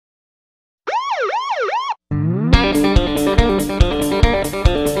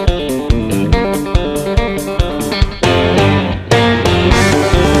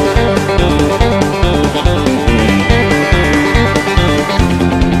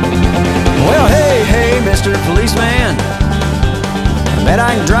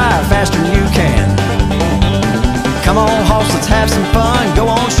I can drive faster than you can. Come on, hoss, let's have some fun. Go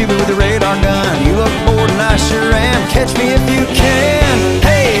on, shoot me with a radar gun. You look bored and I sure am. Catch me if you can.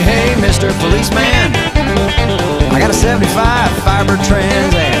 Hey, hey, Mr. Policeman, I got a 75 Firebird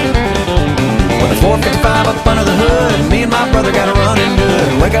Trans Am with a 455 up under the hood. Me and my brother got a running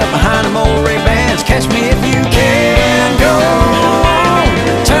good. Wake up behind them old Ray-Bans. Catch me if you can. Go on,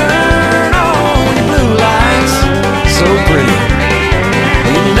 turn on your blue lights. So pretty.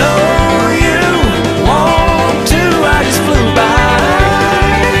 You know you want to. I just flew by.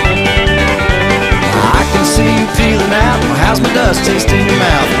 I can see you peeling out. How's my dust taste in your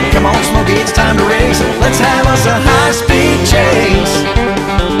mouth? Come on, Smokey, it's time to race. Let's have